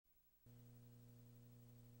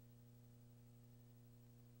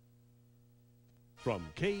from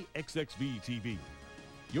KXXV-TV.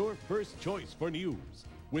 Your first choice for news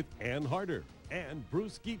with Ann Harder and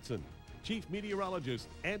Bruce Geetson, Chief Meteorologist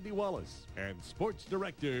Andy Wallace, and Sports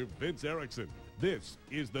Director Vince Erickson. This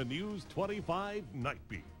is the News 25 Night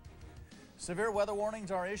Beat. Severe weather warnings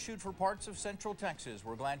are issued for parts of central Texas.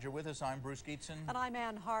 We're glad you're with us. I'm Bruce Geetson. And I'm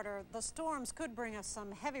Ann Harder. The storms could bring us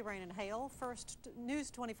some heavy rain and hail. News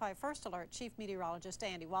 25 First Alert Chief Meteorologist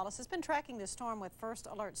Andy Wallace has been tracking this storm with First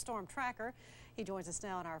Alert Storm Tracker. He joins us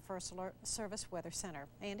now in our First Alert Service Weather Center.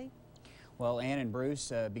 Andy? Well, Ann and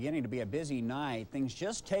Bruce, beginning to be a busy night. Things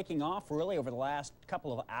just taking off really over the last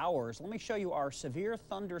couple of hours. Let me show you our severe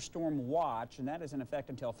thunderstorm watch, and that is in effect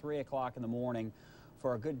until 3 o'clock in the morning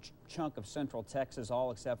for a good chunk of central Texas, all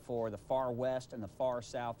except for the far west and the far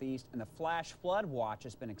southeast. And the flash flood watch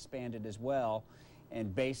has been expanded as well,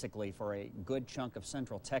 and basically for a good chunk of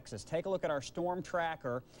central Texas. Take a look at our storm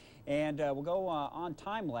tracker, and we'll go on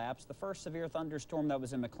time lapse. The first severe thunderstorm that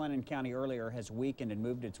was in McLennan County earlier has weakened and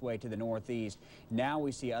moved its way to the northeast. Now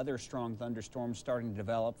we see other strong thunderstorms starting to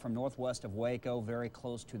develop from northwest of Waco, very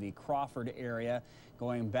close to the Crawford area,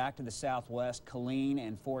 going back to the southwest, Killeen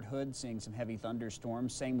and Fort Hood seeing some heavy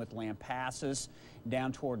thunderstorms. Same with Lampasas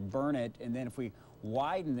down toward Burnett. And then if we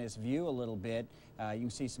widen this view a little bit, you can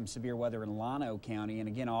see some severe weather in Llano County. And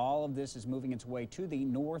again, all of this is moving its way to the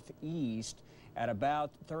northeast at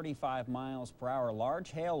about 35 miles per hour.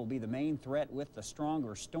 Large hail will be the main threat with the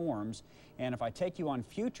stronger storms. And if I take you on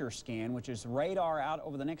future scan, which is radar out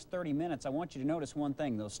over the next 30 minutes, I want you to notice one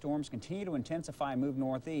thing. Those storms continue to intensify and move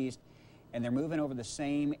northeast, and they're moving over the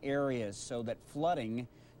same areas, so that flooding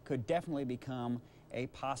could definitely become a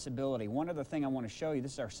possibility. One other thing I want to show you,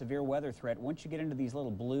 this is our severe weather threat. Once you get into these little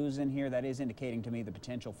blues in here, that is indicating to me the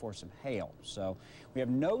potential for some hail. So we have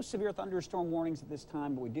no severe thunderstorm warnings at this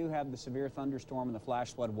time, but we do have the severe thunderstorm and the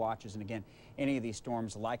flash flood watches. And again, any of these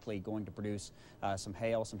storms likely going to produce some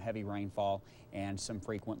hail, some heavy rainfall, and some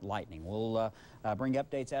frequent lightning. We'll bring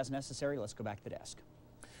updates as necessary. Let's go back to the desk.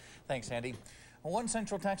 Thanks, Andy. One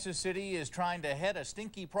central Texas city is trying to head a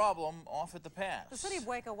stinky problem off at the pass. The city of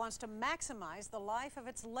Waco wants to maximize the life of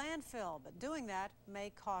its landfill, but doing that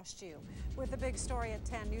may cost you. With the big story at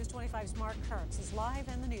 10, News 25's Mark Kurtz is live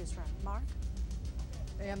in the newsroom. Mark?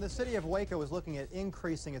 And the city of Waco is looking at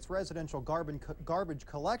increasing its residential garbage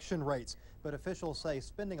collection rates, but officials say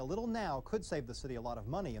spending a little now could save the city a lot of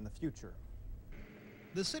money in the future.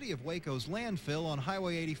 The city of Waco's landfill on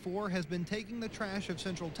Highway 84 has been taking the trash of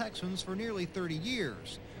Central Texans for nearly 30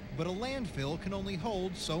 years, but a landfill can only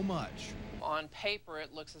hold so much. On paper,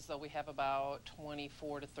 it looks as though we have about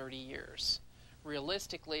 24 to 30 years.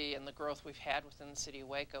 Realistically, in the growth we've had within the city of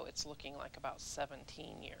Waco, it's looking like about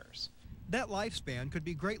 17 years. That lifespan could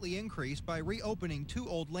be greatly increased by reopening two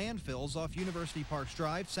old landfills off University Parks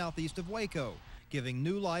Drive southeast of Waco, giving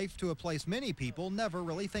new life to a place many people never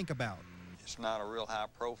really think about. It's not a real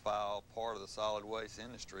high-profile part of the solid waste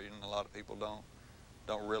industry, and a lot of people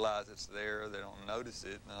don't realize it's there. They don't notice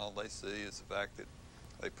it, and all they see is the fact that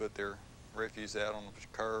they put their refuse out on the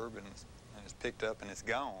curb and it's picked up and it's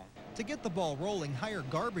gone. To get the ball rolling, higher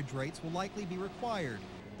garbage rates will likely be required.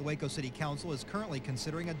 The Waco City Council is currently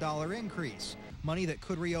considering a $1 increase, money that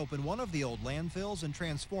could reopen one of the old landfills and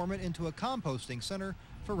transform it into a composting center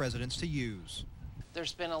for residents to use.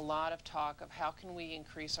 There's been a lot of talk of how can we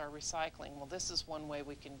increase our recycling. Well, this is one way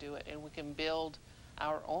we can do it, and we can build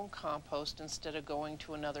our own compost instead of going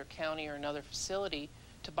to another county or another facility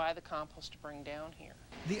to buy the compost to bring down here.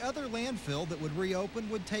 The other landfill that would reopen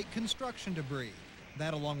would take construction debris.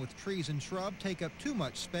 That, along with trees and shrub, take up too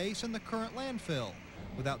much space in the current landfill.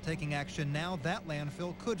 Without taking action now, that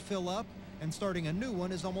landfill could fill up, and starting a new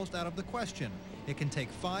one is almost out of the question. It can take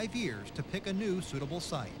 5 years to pick a new suitable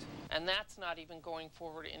site. And that's not even going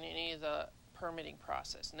forward in any of the permitting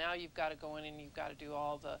process. Now you've got to go in and you've got to do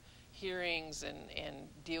all the hearings and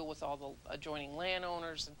deal with all the adjoining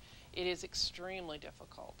landowners. And it is extremely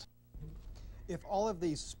difficult. If all of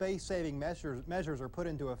these space-saving measures are put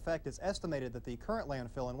into effect, it's estimated that the current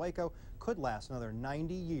landfill in Waco could last another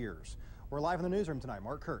 90 years. We're live in the newsroom tonight.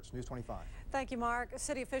 Mark Kurtz, News 25. Thank you, Mark.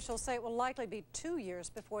 City officials say it will likely be 2 years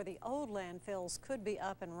before the old landfills could be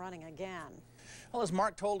up and running again. Well, as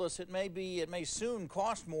Mark told us, it may soon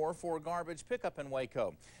cost more for garbage pickup in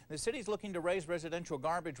Waco. The city's looking to raise residential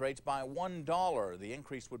garbage rates by $1. The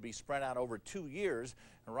increase would be spread out over 2 years.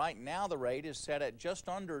 Right now, the rate is set at just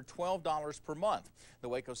under $12 per month. The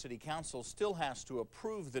Waco City Council still has to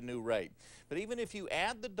approve the new rate. But even if you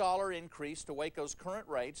add the dollar increase to Waco's current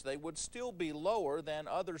rates, they would still be lower than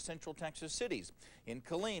other Central Texas cities. In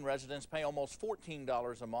Killeen, residents pay almost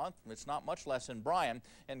 $14 a month. It's not much less in Bryan.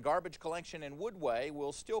 And garbage collection in Woodway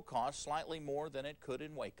will still cost slightly more than it could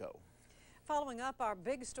in Waco. Following up our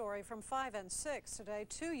big story from 5 and 6 today,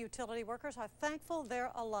 2 utility workers are thankful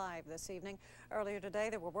they're alive this evening. Earlier today,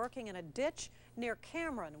 they were working in a ditch near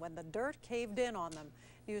Cameron when the dirt caved in on them.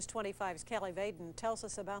 News 25's Kelly Vaden tells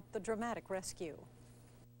us about the dramatic rescue.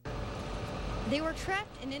 They were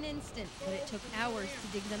trapped in an instant, but it took hours to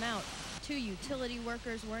dig them out. 2 utility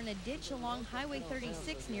workers were in a ditch along Highway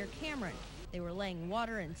 36 near Cameron. They were laying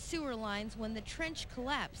water and sewer lines when the trench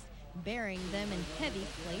collapsed, burying them in heavy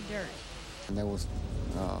clay dirt. And there was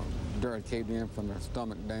dirt caved in from their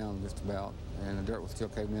stomach down just about, and the dirt was still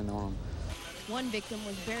caving in on them. One victim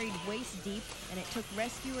was buried waist deep, and it took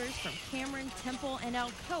rescuers from Cameron, Temple, and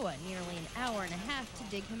Alcoa nearly an hour and a half to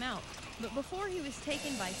dig him out. But before he was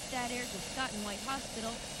taken by Stat Air to Scott and White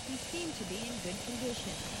Hospital, he seemed to be in good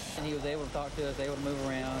condition. And he was able to talk to us, able to move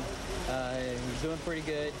around. He was doing pretty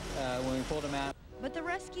good when we pulled him out. But the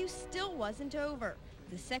rescue still wasn't over.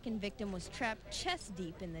 The second victim was trapped chest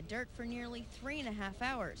deep in the dirt for nearly 3.5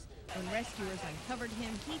 hours. When rescuers uncovered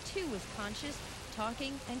him, he too was conscious,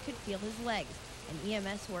 talking, and could feel his legs. And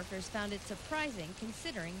EMS workers found it surprising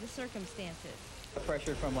considering the circumstances.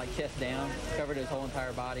 Pressure from like chest down, covered his whole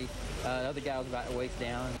entire body. The other guy was about waist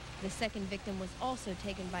down. The second victim was also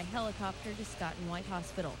taken by helicopter to Scott and White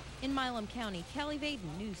Hospital. In Milam County, Kelly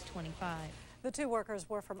Vaden, News 25. The 2 workers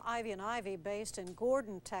were from Ivy and Ivy, based in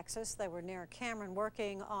Gordon, Texas. They were near Cameron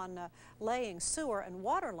working on laying sewer and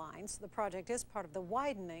water lines. The project is part of the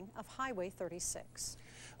widening of Highway 36.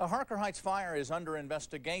 A Harker Heights fire is under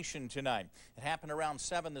investigation tonight. It happened around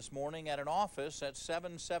 7 this morning at an office at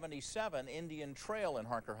 777 Indian Trail in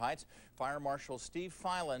Harker Heights. Fire Marshal Steve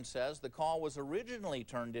Filan says the call was originally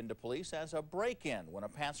turned into police as a break-in when a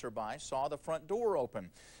passerby saw the front door open.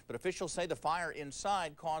 But officials say the fire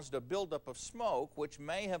inside caused a buildup of smoke, which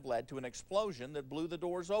may have led to an explosion that blew the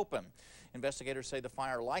doors open. Investigators say the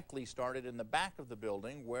fire likely started in the back of the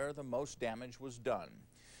building where the most damage was done.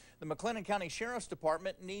 The McLennan County Sheriff's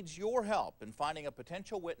Department needs your help in finding a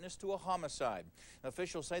potential witness to a homicide.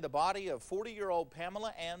 Officials say the body of 40-year-old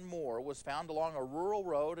Pamela Ann Moore was found along a rural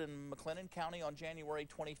road in McLennan County on January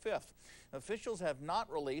 25th. Officials have not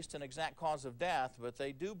released an exact cause of death, but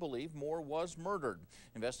they do believe Moore was murdered.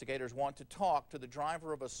 Investigators want to talk to the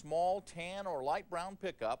driver of a small tan or light brown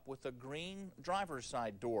pickup with a green driver's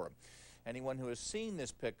side door. Anyone who has seen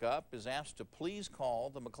this pickup is asked to please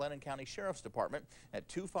call the McLennan County Sheriff's Department at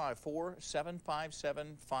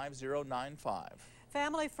 254-757-5095.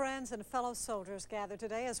 Family, friends, and fellow soldiers gathered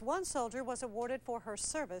today as one soldier was awarded for her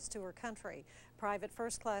service to her country. Private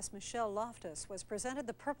First Class Michelle Loftus was presented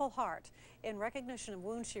the Purple Heart in recognition of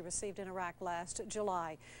wounds she received in Iraq last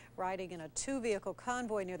July. Riding in a 2-vehicle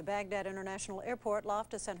convoy near the Baghdad International Airport,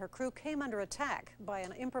 Loftus and her crew came under attack by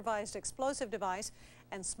an improvised explosive device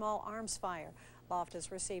and small arms fire.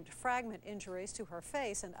 Loftus received fragment injuries to her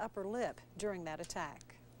face and upper lip during that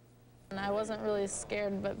attack. And I wasn't really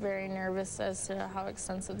scared, but very nervous as to how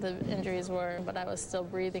extensive the injuries were, but I was still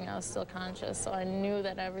breathing, I was still conscious, so I knew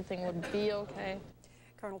that everything would be okay.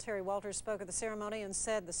 Colonel Terry Walters spoke at the ceremony and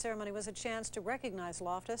said the ceremony was a chance to recognize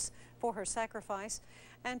Loftus for her sacrifice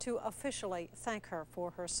and to officially thank her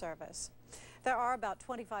for her service. There are about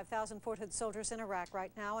 25,000 Fort Hood soldiers in Iraq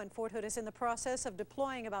right now, and Fort Hood is in the process of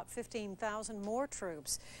deploying about 15,000 more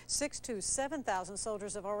troops. 6,000 to 7,000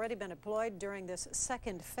 soldiers have already been deployed during this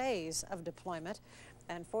second phase of deployment,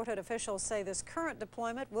 and Fort Hood officials say this current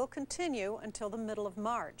deployment will continue until the middle of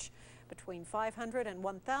March. Between 500 and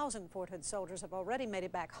 1,000 Fort Hood soldiers have already made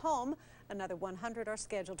it back home. Another 100 are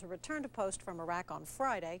scheduled to return to post from Iraq on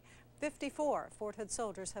Friday. 54 Fort Hood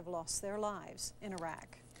soldiers have lost their lives in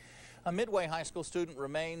Iraq. A Midway High School student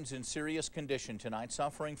remains in serious condition tonight,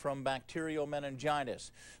 suffering from bacterial meningitis.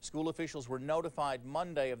 School officials were notified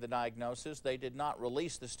Monday of the diagnosis. They did not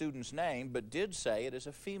release the student's name, but did say it is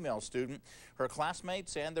a female student. Her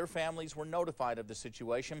classmates and their families were notified of the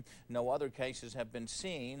situation. No other cases have been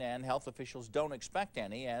seen, and health officials don't expect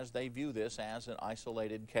any, as they view this as an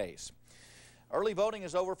isolated case. Early voting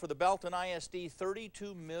is over for the Belton ISD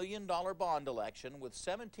 $32 million bond election with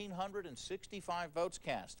 1,765 votes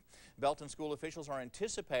cast. Belton school officials are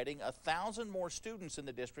anticipating 1,000 more students in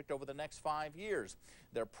the district over the next 5 years.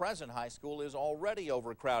 Their present high school is already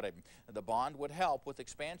overcrowded. The bond would help with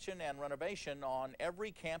expansion and renovation on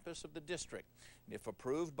every campus of the district. If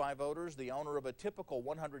approved by voters, the owner of a typical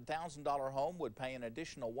 $100,000 home would pay an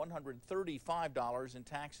additional $135 in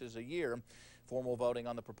taxes a year. Formal voting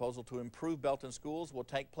on the proposal to improve Belton schools will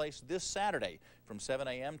take place this Saturday from 7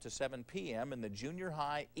 a.m. to 7 p.m. in the Junior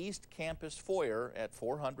High East Campus foyer at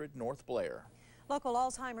 400 North Blair. Local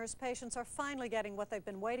Alzheimer's patients are finally getting what they've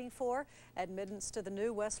been waiting for, admittance to the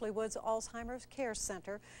new Wesley Woods Alzheimer's Care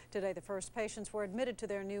Center. Today, the first patients were admitted to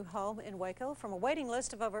their new home in Waco from a waiting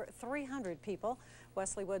list of over 300 people.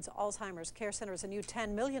 Wesley Woods Alzheimer's Care Center is a new $10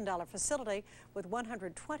 million facility with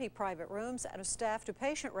 120 private rooms and a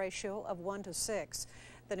staff-to-patient ratio of 1:6.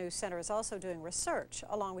 The new center is also doing research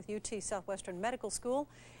along with UT Southwestern Medical School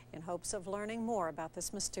in hopes of learning more about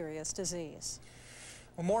this mysterious disease.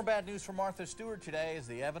 Well, more bad news for Martha Stewart today as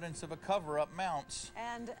the evidence of a cover-up mounts.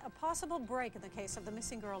 And a possible break in the case of the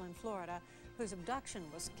missing girl in Florida whose abduction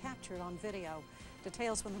was captured on video.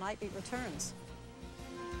 Details when the Night Beat returns.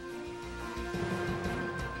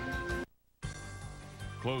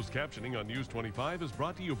 Closed captioning on News 25 is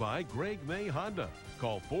brought to you by Greg May Honda.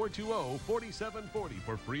 Call 420-4740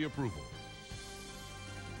 for free approval.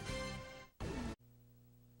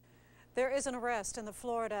 There is an arrest in the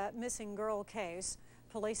Florida missing girl case.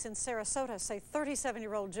 Police in Sarasota say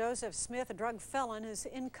 37-year-old Joseph Smith, a drug felon, is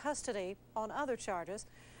in custody on other charges.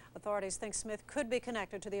 Authorities think Smith could be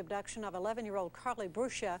connected to the abduction of 11-year-old Carly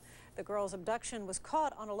Brucia. The girl's abduction was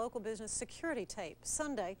caught on a local business security tape.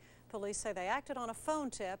 Sunday, police say they acted on a phone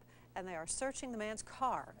tip and they are searching the man's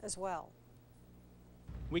car as well.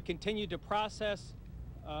 We continue to process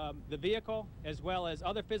the vehicle as well as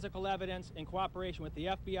other physical evidence in cooperation with the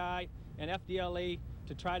FBI and FDLE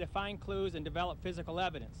to try to find clues and develop physical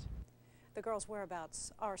evidence. The girl's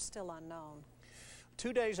whereabouts are still unknown.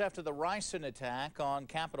 2 days after the ricin attack on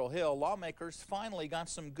Capitol Hill, lawmakers finally got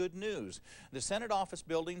some good news. The Senate office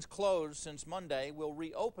buildings closed since Monday will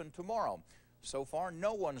reopen tomorrow. So far,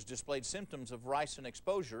 no one's displayed symptoms of ricin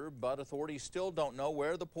exposure, but authorities still don't know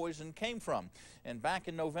where the poison came from. And back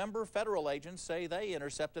in November, federal agents say they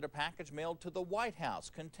intercepted a package mailed to the White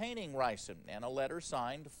House containing ricin and a letter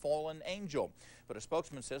signed Fallen Angel. But a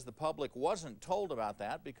spokesman says the public wasn't told about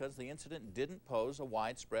that because the incident didn't pose a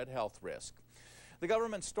widespread health risk. The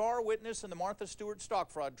government's star witness in the Martha Stewart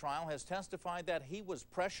stock fraud trial has testified that he was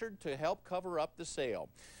pressured to help cover up the sale.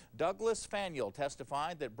 Douglas Faniel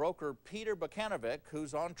testified that broker Peter Bukanovic,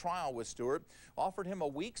 who's on trial with Stewart, offered him a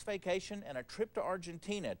week's vacation and a trip to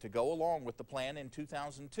Argentina to go along with the plan in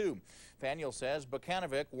 2002. Faniel says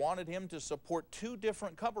Bukanovic wanted him to support two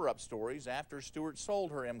different cover-up stories after Stewart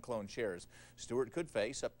sold her M-Clone shares. Stewart could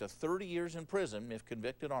face up to 30 years in prison if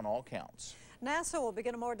convicted on all counts. NASA will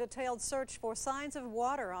begin a more detailed search for signs of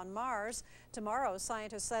water on Mars. Tomorrow,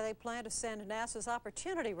 scientists say they plan to send NASA's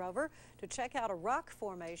Opportunity rover to check out a rock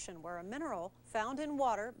formation where a mineral found in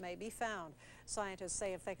water may be found. Scientists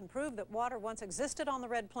say if they can prove that water once existed on the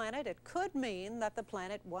red planet, it could mean that the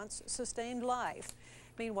planet once sustained life.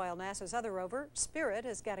 Meanwhile, NASA's other rover, Spirit,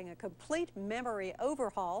 is getting a complete memory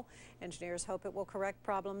overhaul. Engineers hope it will correct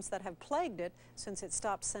problems that have plagued it since it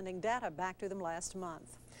stopped sending data back to them last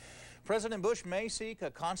month. President Bush may seek a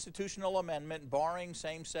constitutional amendment barring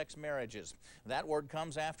same-sex marriages. That word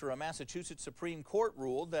comes after a Massachusetts Supreme Court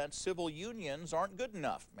ruled that civil unions aren't good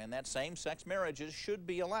enough and that same-sex marriages should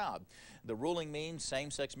be allowed. The ruling means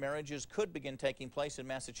same-sex marriages could begin taking place in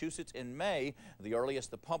Massachusetts in May. The earliest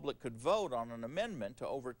the public could vote on an amendment to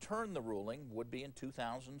overturn the ruling would be in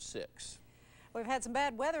 2006. We've had some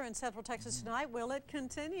bad weather in Central Texas tonight. Will it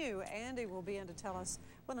continue? Andy will be in to tell us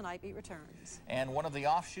when the Night Beat returns. And one of the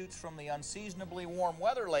offshoots from the unseasonably warm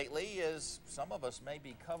weather lately is some of us may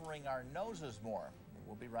be covering our noses more.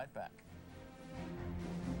 We'll be right back.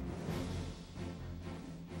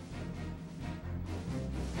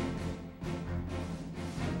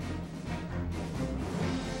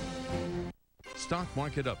 Stock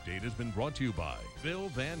Market Update has been brought to you by Phil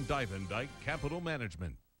Van Dyvendijk Capital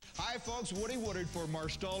Management. Hi folks, Woody Woodard for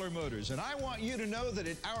Marstaller Motors, and I want you to know that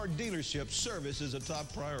at our dealership, service is a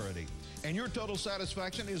top priority, and your total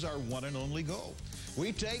satisfaction is our one and only goal.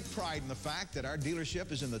 We take pride in the fact that our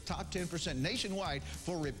dealership is in the top 10% nationwide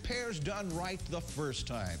for repairs done right the first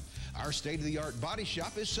time. Our state-of-the-art body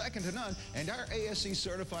shop is second to none, and our ASE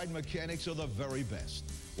certified mechanics are the very best.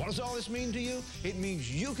 What does all this mean to you? It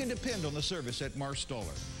means you can depend on the service at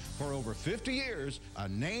Marstaller. For over 50 years, a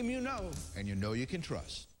name you know and you know you can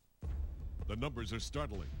trust. The numbers are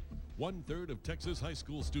startling. 1/3 of Texas high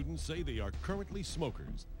school students say they are currently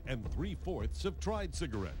smokers, and 3/4 have tried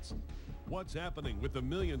cigarettes. What's happening with the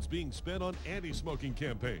millions being spent on anti-smoking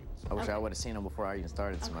campaigns? I wish I would have seen them before I even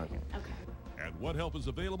started smoking. And what help is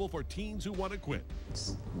available for teens who want to quit?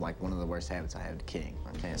 It's like one of the worst habits I have to kick.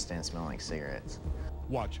 I can't stand smelling like cigarettes.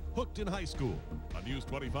 Watch Hooked in High School, a News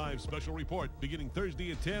 25 special report beginning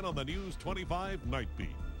Thursday at 10 on the News 25 Night Beat.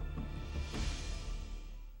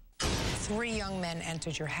 3 young men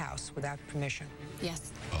entered your house without permission.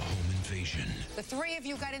 Yes. A home invasion. The three of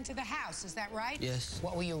you got into the house, is that right? Yes.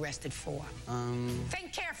 What were you arrested for?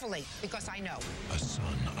 Think carefully, because I know. A son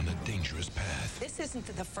on a dangerous path. This isn't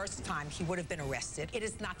the first time he would have been arrested. It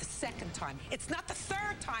is not the second time. It's not the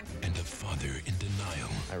third time. And a father in denial.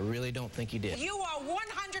 I really don't think he did. You are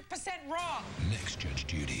 100% wrong. Next, Judge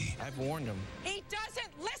Judy. I've warned him. He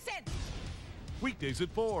doesn't listen. Weekdays at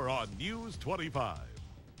 4 on News 25.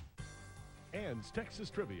 Ann's Texas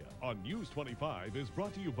Trivia on News 25 is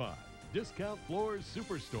brought to you by Discount Floors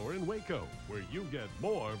Superstore in Waco, where you get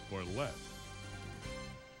more for less.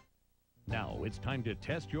 Now it's time to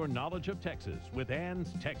test your knowledge of Texas with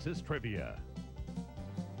Ann's Texas Trivia.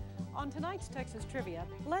 On tonight's Texas Trivia,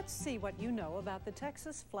 let's see what you know about the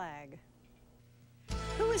Texas flag.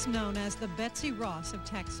 Who is known as the Betsy Ross of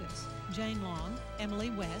Texas? Jane Long, Emily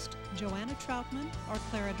West, Joanna Troutman, or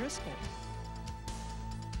Clara Driscoll?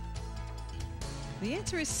 The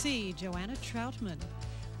answer is C, Joanna Troutman.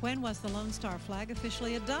 When was the Lone Star flag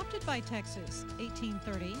officially adopted by Texas?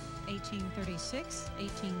 1830, 1836,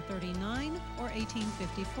 1839, or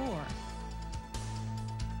 1854?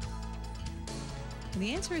 And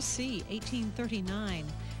the answer is C, 1839.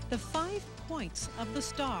 The 5 points of the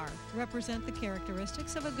star represent the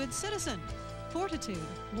characteristics of a good citizen: fortitude,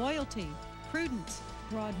 loyalty, prudence,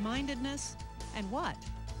 broad-mindedness, and what?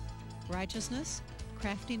 Righteousness,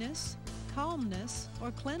 craftiness, calmness,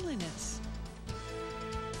 or cleanliness?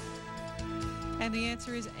 And the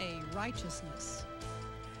answer is A, righteousness.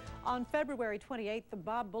 On February 28th, the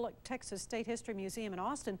Bob Bullock Texas State History Museum in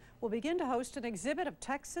Austin will begin to host an exhibit of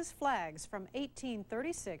Texas flags from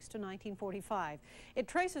 1836 to 1945. It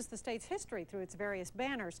traces the state's history through its various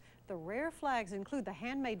banners. The rare flags include the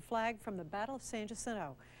handmade flag from the Battle of San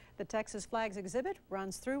Jacinto. The Texas Flags exhibit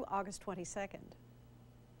runs through August 22nd.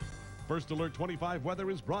 First Alert 25 weather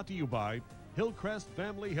is brought to you by Hillcrest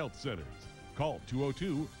Family Health Centers. Call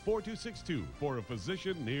 202-4262 for a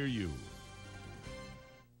physician near you.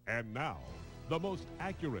 And now, the most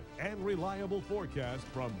accurate and reliable forecast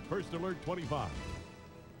from First Alert 25.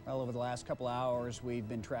 Well, over the last couple hours, we've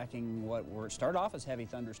been tracking what started off as heavy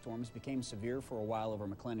thunderstorms, became severe for a while over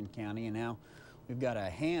McLennan County, and now we've got a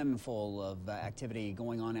handful of activity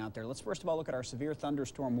going on out there. Let's first of all look at our severe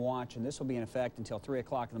thunderstorm watch, and this will be in effect until 3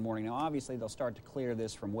 o'clock in the morning. Now, obviously, they'll start to clear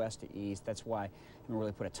this from west to east. That's why I haven't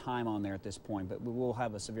really put a time on there at this point, but we will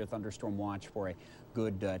have a severe thunderstorm watch for a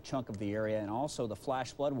good chunk of the area. And also, the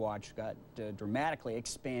flash flood watch got dramatically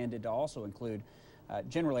expanded to also include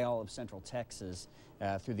generally all of central Texas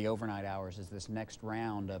through the overnight hours as this next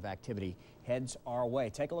round of activity heads our way.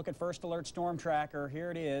 Take a look at First Alert Storm Tracker.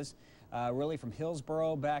 Here it is. Really from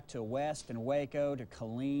Hillsboro back to West and Waco to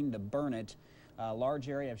Killeen to Burnett. Large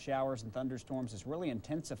area of showers and thunderstorms has really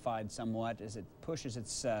intensified somewhat as it pushes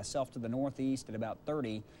itself to the northeast at about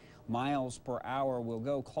 30 miles per hour. We'll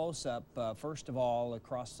go close up, first of all,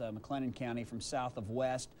 across McLennan County from south of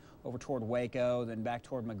west over toward Waco, then back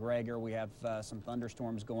toward McGregor. We have some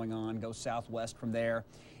thunderstorms going on. Go southwest from there.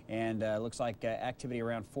 And looks like activity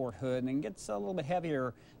around Fort Hood, and then gets a little bit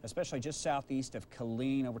heavier, especially just southeast of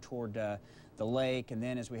Killeen over toward the lake. And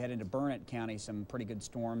then as we head into Burnett County, some pretty good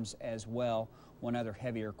storms as well. One other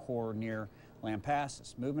heavier core near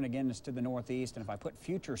Lampasas. Movement again is to the northeast, and if I put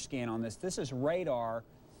future scan on this, this is radar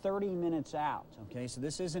 30 minutes out. Okay, so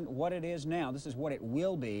this isn't what it is now. This is what it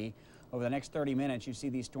will be over the next 30 minutes. You see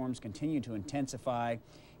these storms continue to intensify,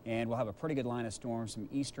 and we'll have a pretty good line of storms from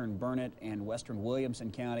eastern Burnett and western Williamson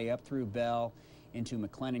County up through Bell into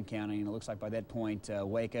McLennan County. And it looks like by that point,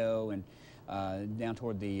 Waco and down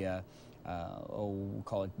toward the we'll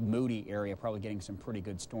call it Moody area, probably getting some pretty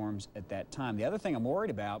good storms at that time. The other thing I'm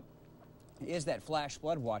worried about is that flash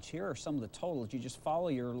flood watch. Here are some of the totals. You just follow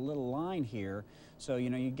your little line here. So,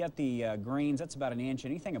 you know, you get the greens, that's about 1 inch.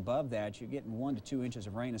 Anything above that, you're getting 1 to 2 inches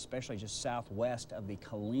of rain, especially just southwest of the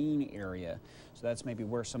Killeen area. So that's maybe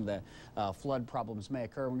where some of the flood problems may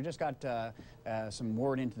occur. We just got some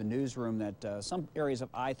word into the newsroom that some areas of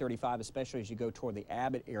I-35, especially as you go toward the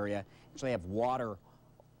Abbott area, actually have water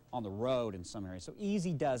on the road in some areas. So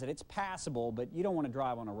easy does it. It's passable, but you don't want to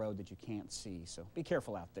drive on a road that you can't see. So be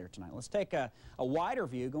careful out there tonight. Let's take a wider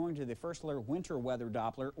view going to the First Alert Winter Weather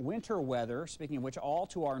Doppler. Winter weather, speaking of which, all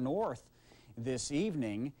to our north this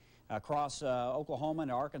evening across Oklahoma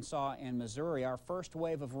and Arkansas and Missouri. Our first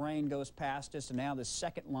wave of rain goes past us, and now the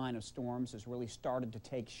second line of storms has really started to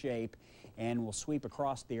take shape and will sweep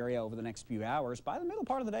across the area over the next few hours. By the middle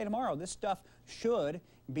part of the day tomorrow, this stuff should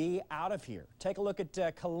be out of here. Take a look at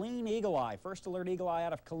Killeen Eagle Eye. First Alert Eagle Eye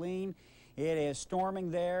out of Killeen. It is storming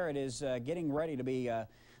there. It is getting ready to be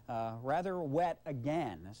rather wet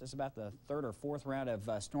again. This is about the third or fourth round of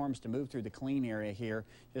storms to move through the Killeen area here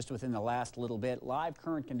just within the last little bit. Live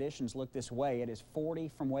current conditions look this way. It is 40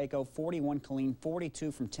 from Waco, 41 Killeen,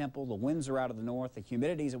 42 from Temple. The winds are out of the north. The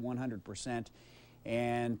humidity is at 100%.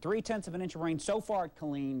 And 3/10 of an inch of rain so far at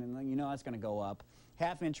Killeen, and you know that's going to go up.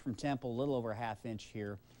 Half inch from Temple, a little over a half inch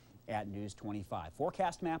here at News 25.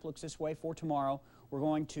 Forecast map looks this way for tomorrow. We're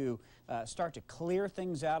going to start to clear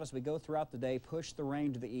things out as we go throughout the day, push the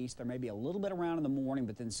rain to the east. There may be a little bit around in the morning,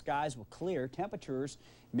 but then skies will clear. Temperatures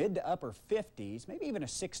mid to upper 50s, maybe even a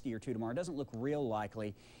 60 or two tomorrow. It doesn't look real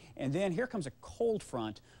likely. And then here comes a cold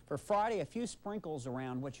front. For Friday, a few sprinkles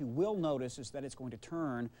around. What you will notice is that it's going to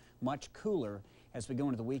turn much cooler as we go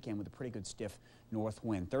into the weekend with a pretty good stiff north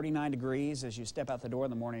wind. 39 degrees as you step out the door in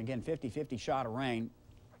the morning. Again, 50-50 shot of rain.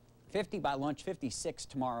 50 by lunch, 56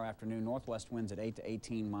 tomorrow afternoon. Northwest winds at 8 to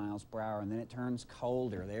 18 miles per hour, and then it turns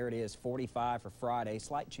colder. There it is, 45 for Friday.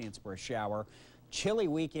 Slight chance for a shower. Chilly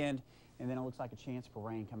weekend, and then it looks like a chance for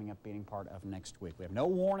rain coming up beginning part of next week. We have no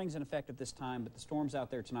warnings in effect at this time, but the storms out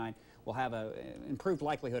there tonight will have an improved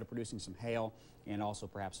likelihood of producing some hail and also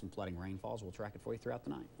perhaps some flooding rainfalls. We'll track it for you throughout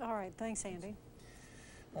the night. All right, thanks, Andy.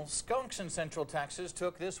 Well, skunks in Central Texas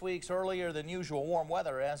took this week's earlier than usual warm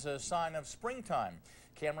weather as a sign of springtime.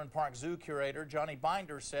 Cameron Park Zoo curator Johnny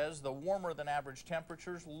Binder says the warmer than average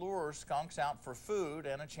temperatures lure skunks out for food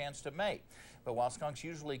and a chance to mate. But while skunks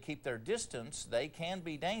usually keep their distance, they can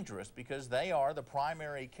be dangerous because they are the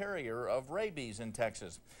primary carrier of rabies in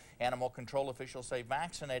Texas. Animal control officials say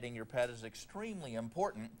vaccinating your pet is extremely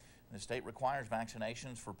important. The state requires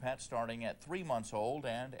vaccinations for pets starting at 3 months old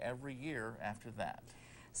and every year after that.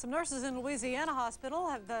 Some nurses in Louisiana hospital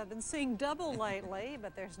have been seeing double lately,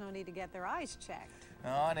 but there's no need to get their eyes checked.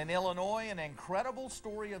 And in Illinois, an incredible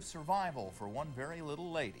story of survival for one very little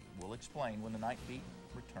lady. We'll explain when the Night Beat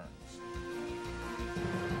returns.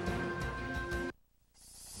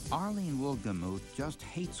 Arlene Wilgamuth just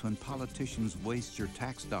hates when politicians waste your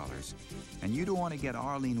tax dollars, and you don't want to get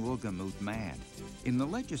Arlene Wilgamuth mad. In the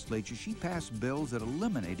legislature, she passed bills that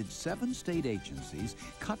eliminated 7 state agencies,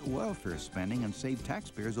 cut welfare spending, and saved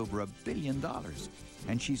taxpayers over $1 billion.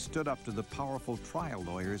 And she stood up to the powerful trial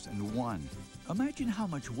lawyers and won. Imagine how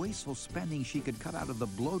much wasteful spending she could cut out of the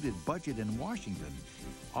bloated budget in Washington.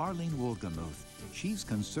 Arlene Wilgamuth, she's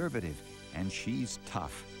conservative, and she's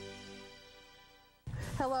tough.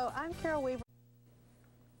 Hello, I'm Carol Weaver.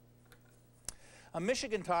 A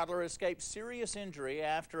Michigan toddler escaped serious injury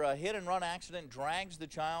after a hit-and-run accident drags the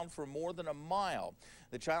child for more than a mile.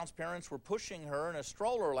 The child's parents were pushing her in a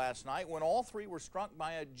stroller last night when all three were struck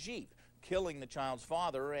by a Jeep, killing the child's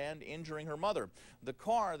father and injuring her mother. The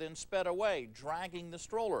car then sped away, dragging the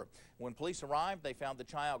stroller. When police arrived, they found the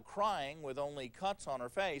child crying with only cuts on her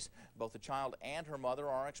face. Both the child and her mother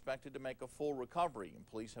are expected to make a full recovery, and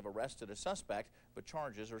police have arrested a suspect, but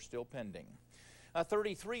charges are still pending. A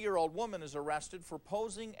 33-year-old woman is arrested for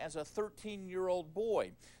posing as a 13-year-old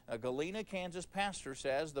boy. A Galena, Kansas pastor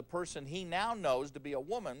says the person he now knows to be a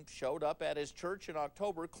woman showed up at his church in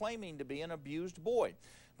October claiming to be an abused boy.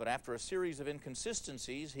 But after a series of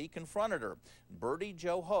inconsistencies, he confronted her. Birdie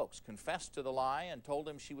Jo Hoax confessed to the lie and told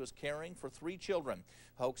him she was caring for 3 children.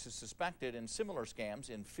 Hoax is suspected in similar scams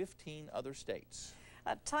in 15 other states.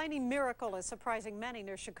 A tiny miracle is surprising many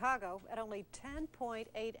near Chicago at only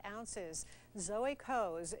 10.8 ounces. Zoe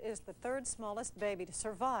Coes is the 3rd smallest baby to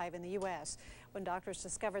survive in the U.S. When doctors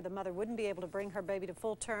discovered the mother wouldn't be able to bring her baby to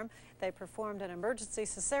full term, they performed an emergency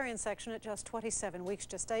cesarean section at just 27 weeks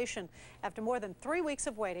gestation. After more than 3 weeks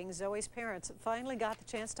of waiting, Zoe's parents finally got the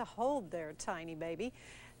chance to hold their tiny baby.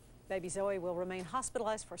 Baby Zoe will remain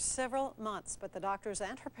hospitalized for several months, but the doctors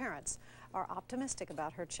and her parents are optimistic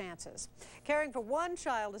about her chances. Caring for one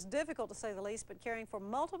child is difficult to say the least, but caring for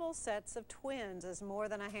multiple sets of twins is more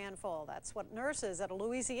than a handful. That's what nurses at a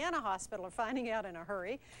Louisiana hospital are finding out in a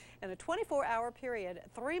hurry. In a 24-hour period,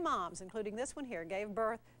 3 moms, including this one here, gave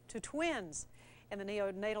birth to twins. In the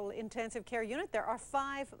neonatal intensive care unit, there are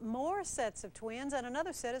 5 more sets of twins, and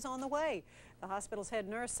another set is on the way. The hospital's head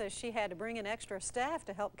nurse says she had to bring in extra staff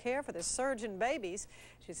to help care for the surge in babies.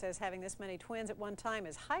 She says having this many twins at one time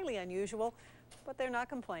is highly unusual, but they're not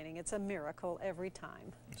complaining. It's a miracle every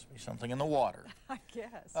time. Must be something in the water. I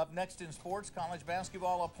guess. Up next in sports, college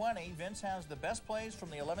basketball aplenty. Vince has the best plays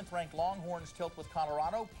from the 11th-ranked Longhorns tilt with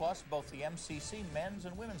Colorado, plus both the MCC men's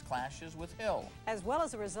and women's clashes with Hill. As well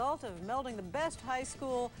as a result of melding the best high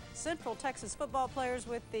school Central Texas football players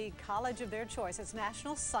with the college of their choice. It's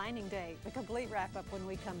National Signing Day. The complete wrap-up when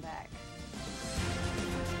we come back.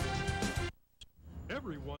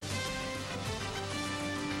 Everyone.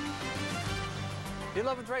 The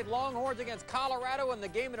 11th ranked Longhorns against Colorado, and the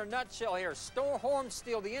game in a nutshell here. Stormhorns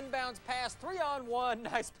steal the inbounds pass, 3-on-1.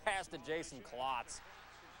 Nice pass to Jason Klotz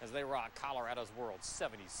as they rock Colorado's world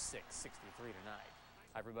 76-63 tonight.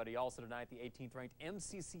 Hi, everybody. Also tonight, the 18th ranked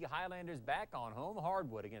MCC Highlanders back on home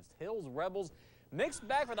hardwood against Hills Rebels. Mixed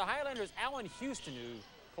bag for the Highlanders, Allen Houston, who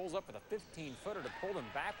pulls up with a 15-footer to pull them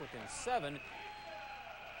back within 7.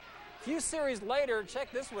 A few series later,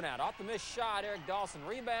 check this one out. Off the missed shot, Eric Dawson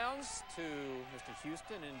rebounds to Mr.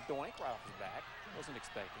 Houston and doink right off his back. Wasn't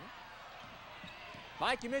expecting it.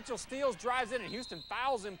 Mikey Mitchell steals, drives in, and Houston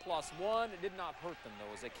fouls him +1. It did not hurt them,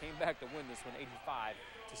 though, as they came back to win this one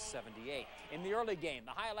 85-78. In the early game,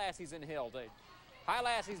 the Highlassies in Hill.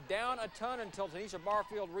 Highlassies down a ton until Tanisha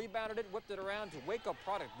Barfield rebounded it, whipped it around to Waco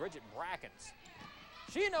product Bridget Brackens.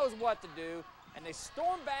 She knows what to do, and they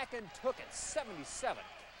stormed back and took it 77-66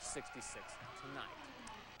 tonight.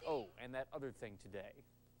 Oh, and that other thing today.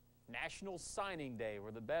 National Signing Day,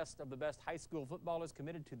 where the best of the best high school football is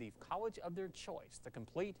committed to the college of their choice. The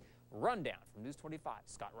complete rundown from News 25,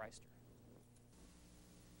 Scott Reister.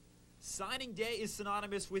 Signing Day is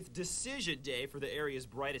synonymous with Decision Day for the area's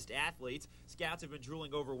brightest athletes. Scouts have been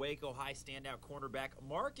drooling over Waco High standout cornerback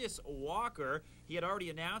Marcus Walker. He had already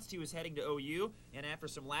announced he was heading to OU, and after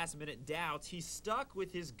some last-minute doubts, he stuck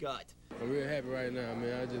with his gut. I'm real happy right now,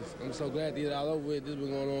 man. I'm so glad to get it all over with. This has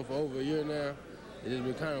been going on for over a year now. It just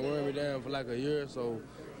been kind of wearing me down for like a year, so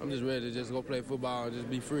I'm just ready to just go play football and just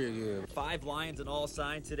be free again. 5 Lions in all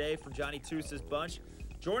signed today from Johnny Tusa's bunch.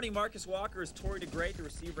 Joining Marcus Walker is Torrey DeGreat, the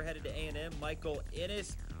receiver headed to A&M, Michael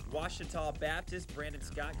Innes, Ouachita Baptist, Brandon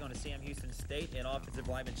Scott going to Sam Houston State, and offensive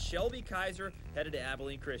lineman Shelby Kaiser headed to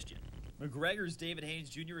Abilene Christian. McGregor's David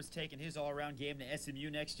Haynes Jr. is taking his all-around game to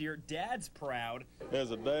SMU next year. Dad's proud.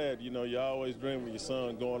 As a dad, you know, you always dream of your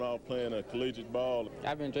son going off playing a collegiate ball.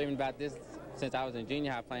 I've been dreaming about this since I was in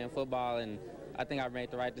junior high playing football, and I think I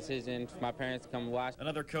made the right decision for my parents to come watch.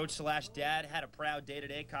 Another coach/dad had a proud day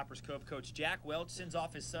today. Coppers Cove coach Jack Welch sends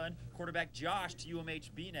off his son, quarterback Josh, to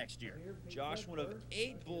UMHB next year. Josh, one of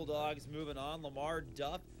 8 Bulldogs moving on. Lamar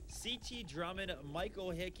Duff, C.T. Drummond,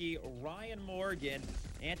 Michael Hickey, Ryan Morgan,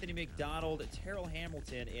 Anthony McDonald, Terrell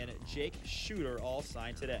Hamilton, and Jake Shooter all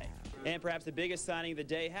signed today. And perhaps the biggest signing of the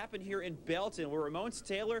day happened here in Belton, where Ramon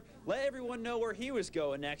Taylor let everyone know where he was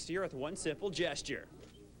going next year with one simple gesture.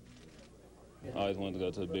 I always wanted to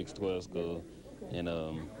go to the Big 12 school and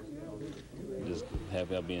just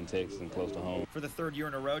happy I'll be in Texas and close to home. For the 3rd year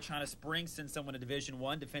in a row, China Springs sends someone to Division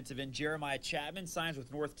I. Defensive end Jeremiah Chapman signs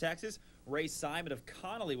with North Texas. Ray Simon of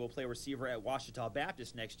Connolly will play receiver at Ouachita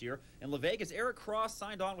Baptist next year. And La Vegas, Eric Cross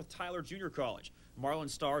signed on with Tyler Junior College. Marlin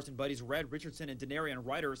Stars and buddies Red Richardson and Denarian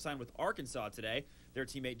Ryder signed with Arkansas today. Their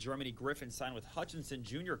teammate Germany Griffin signed with Hutchinson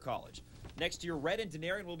Junior College. Next year, Red and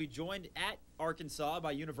Denarian will be joined at Arkansas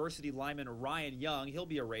by University lineman Ryan Young. He'll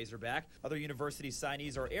be a Razorback. Other university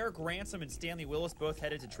signees are Eric Ransom and Stanley Willis, both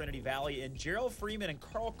headed to Trinity Valley, and Gerald Freeman and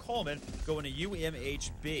Carl Coleman going to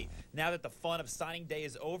UMHB. Now that the fun of signing day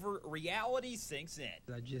is over, reality sinks in.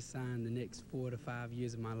 I just signed the next 4 to 5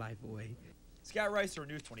 years of my life away. Scott Reister,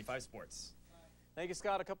 News 25 Sports. Thank you,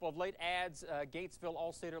 Scott. A couple of late ads. Gatesville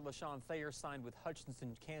All-Stater LaShawn Thayer signed with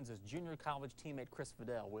Hutchinson, Kansas Junior College teammate Chris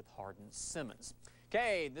Fidel with Hardin Simmons.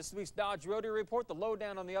 Okay, this week's Dodge Rodeo Report, the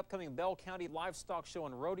lowdown on the upcoming Bell County Livestock Show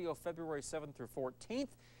and Rodeo February 7th through 14th.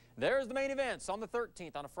 There's the main events. On the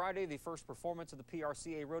 13th, on a Friday, the first performance of the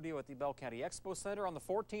PRCA Rodeo at the Bell County Expo Center. On the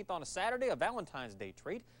 14th, on a Saturday, a Valentine's Day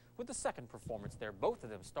treat with the second performance there. Both of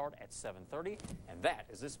them start at 7:30, and that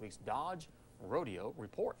is this week's Dodge Rodeo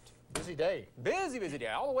Report. Busy day. Busy day.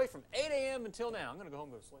 All the way from 8 a.m. until now. I'm going to go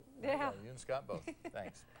home and go to sleep. Yeah. You and Scott both.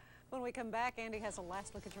 Thanks. When we come back, Andy has a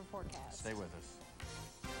last look at your forecast. Stay with us.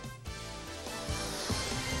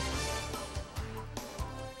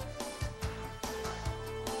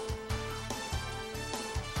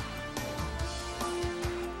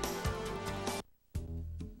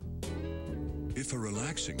 If a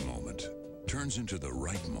relaxing moment turns into the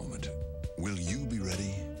right moment, will you be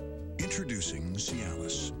ready? Introducing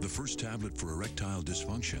Cialis, the first tablet for erectile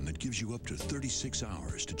dysfunction that gives you up to 36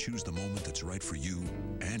 hours to choose the moment that's right for you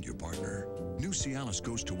and your partner. New Cialis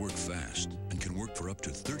goes to work fast and can work for up to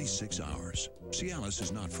 36 hours. Cialis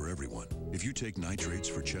is not for everyone. If you take nitrates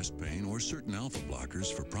for chest pain or certain alpha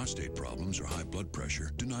blockers for prostate problems or high blood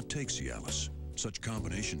pressure, do not take Cialis. Such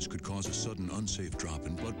combinations could cause a sudden unsafe drop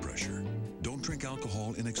in blood pressure. Don't drink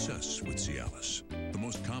alcohol in excess with Cialis. The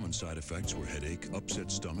most common side effects were headache, upset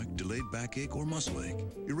stomach, delayed backache, or muscle ache.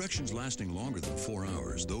 Erections lasting longer than 4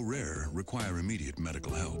 hours, though rare, require immediate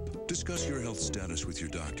medical help. Discuss your health status with your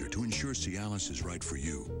doctor to ensure Cialis is right for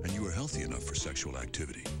you and you are healthy enough for sexual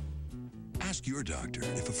activity. Ask your doctor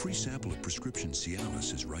if a free sample of prescription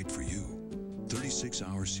Cialis is right for you.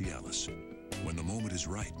 36-hour Cialis. When the moment is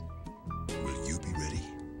right, will you be ready?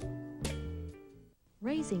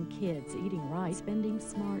 Raising kids, eating right, spending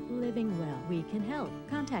smart, living well. We can help.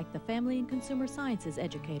 Contact the Family and Consumer Sciences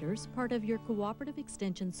educators, part of your cooperative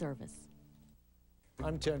extension service.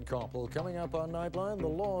 I'm Ted Koppel. Coming up on Nightline, the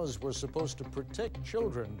laws were supposed to protect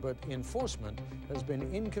children, but enforcement has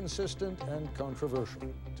been inconsistent and controversial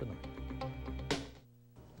tonight.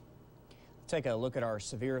 Take a look at our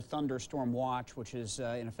severe thunderstorm watch, which is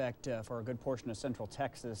in effect for a good portion of central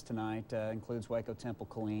Texas tonight. Includes Waco, Temple,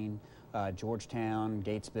 Killeen, Georgetown,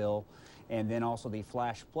 Gatesville, and then also the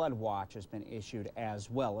flash flood watch has been issued as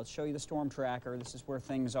well. Let's show you the storm tracker. This is where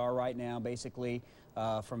things are right now, basically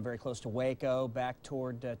from very close to Waco back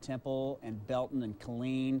toward Temple and Belton and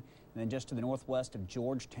Killeen, and then just to the northwest of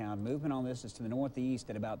Georgetown. Movement on this is to the northeast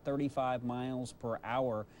at about 35 miles per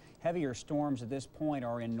hour. Heavier storms at this point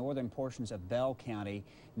are in northern portions of Bell County,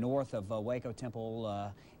 north of Waco,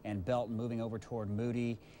 Temple, and Belton, moving over toward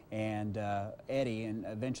Moody and Eddy, and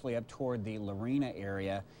eventually up toward the Lorena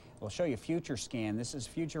area. We'll show you future scan. This is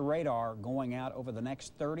future radar going out over the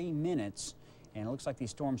next 30 minutes, and it looks like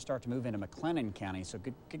these storms start to move into McLennan County, so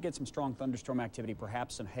could get some strong thunderstorm activity,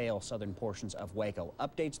 perhaps some hail, southern portions of Waco.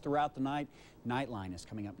 Updates throughout the night. Nightline is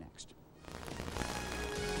coming up next.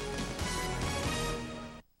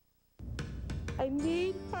 I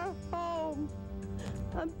need her home.